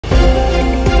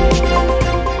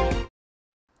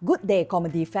Good day,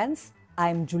 comedy fans.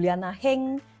 I'm Juliana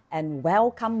Heng, and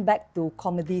welcome back to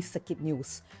Comedy Circuit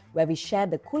News, where we share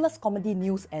the coolest comedy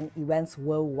news and events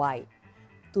worldwide.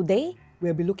 Today,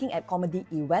 we'll be looking at comedy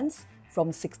events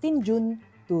from 16 June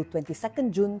to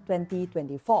 22nd June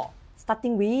 2024,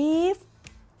 starting with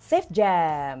Safe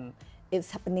Jam. It's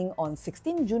happening on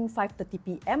 16 June 5:30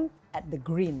 p.m. at The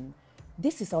Green.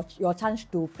 This is your chance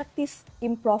to practice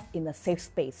improv in a safe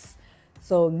space.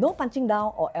 So no punching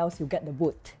down or else you get the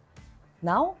boot.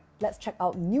 Now, let's check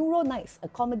out Neuro Nights, a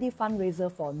comedy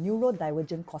fundraiser for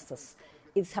neurodivergent causes.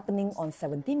 It's happening on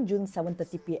 17 June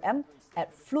 7:30 p.m.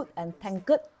 at Flute and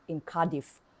Tankard in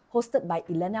Cardiff. Hosted by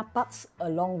Elena Parks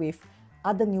along with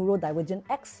other neurodivergent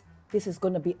acts, this is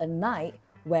going to be a night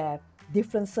where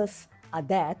differences are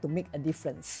there to make a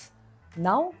difference.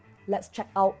 Now, let's check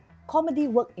out Comedy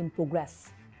Work in Progress.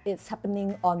 It's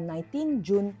happening on 19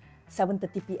 June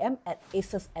 7:30 p.m. at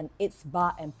Aces and Eights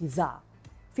Bar and Pizza.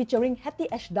 Featuring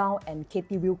Hattie Ashdown and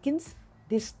Katie Wilkins,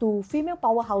 these two female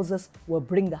powerhouses will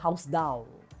bring the house down.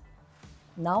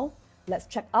 Now, let's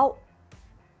check out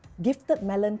Gifted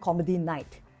Melon Comedy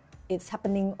Night. It's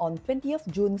happening on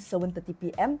 20th June 7:30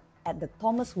 p.m. at the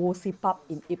Thomas Wolsey Pub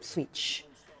in Ipswich.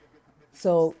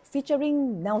 So,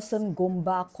 featuring Nelson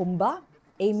Gomba Komba,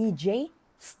 Amy J,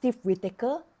 Steve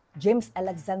Whittaker, James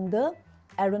Alexander,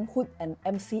 Aaron Hood and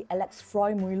MC Alex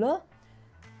Froy-Mueller.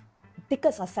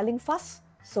 Tickets are selling fast,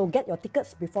 so get your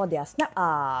tickets before they are snapped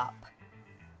up.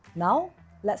 Now,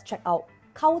 let's check out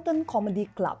Carlton Comedy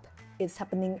Club. It's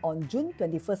happening on June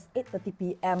 21st, 8:30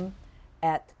 p.m.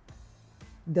 at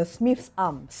the Smith's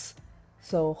Arms.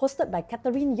 So, hosted by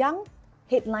Catherine Young,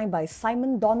 headlined by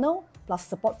Simon Donnell, plus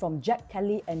support from Jack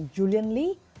Kelly and Julian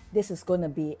Lee. This is going to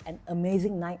be an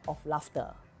amazing night of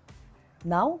laughter.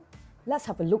 Now, let's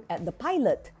have a look at The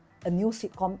Pilot, a new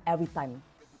sitcom every time.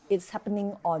 It's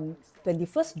happening on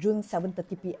 21st June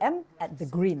 7:30 p.m. at The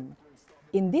Green.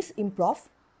 In this improv,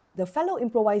 the fellow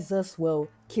improvisers will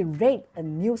curate a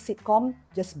new sitcom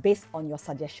just based on your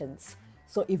suggestions.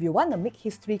 So if you want to make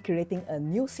history creating a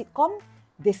new sitcom,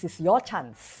 this is your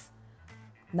chance.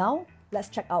 Now, let's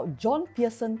check out John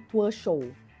Pearson Tour Show.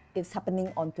 It's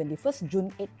happening on 21st June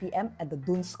 8 p.m. at the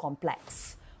Dunes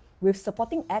Complex. With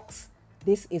supporting acts,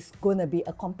 this is going to be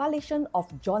a compilation of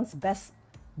John's best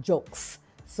jokes.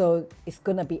 So it's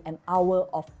going to be an hour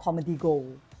of comedy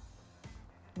gold.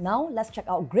 Now let's check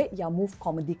out Great Ya Move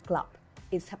Comedy Club.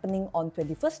 It's happening on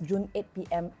 21st June 8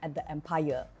 p.m. at the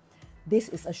Empire. This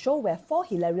is a show where 4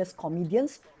 hilarious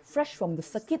comedians fresh from the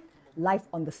circuit live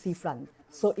on the seafront.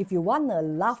 So if you want to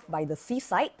laugh by the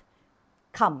seaside,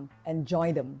 come and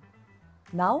join them.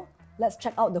 Now let's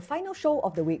check out the final show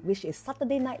of the week, which is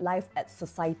Saturday Night Live at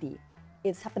Society.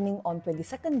 It's happening on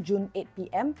 22nd June 8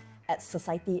 p.m. at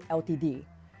Society Ltd.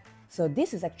 So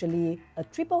this is actually a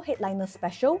triple headliner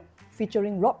special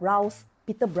featuring Rob Rouse,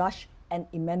 Peter Brush, and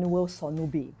Emmanuel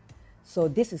Sonubi. So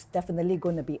this is definitely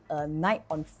going to be a night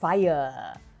on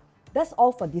fire. That's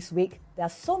all for this week. There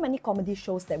are so many comedy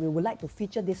shows that we would like to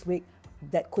feature this week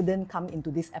that couldn't come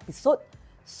into this episode.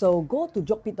 So go to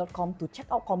JokePit.com to check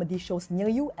out comedy shows near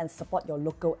you and support your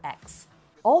local acts.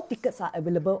 All tickets are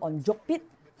available on JokePit,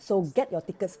 so get your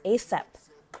tickets ASAP.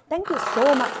 Thank you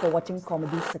so much for watching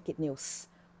Comedy Circuit News.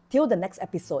 Till the next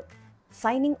episode.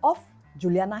 Signing off,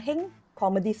 Juliana Heng,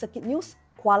 Comedy Circuit News,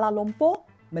 Kuala Lumpur,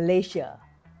 Malaysia.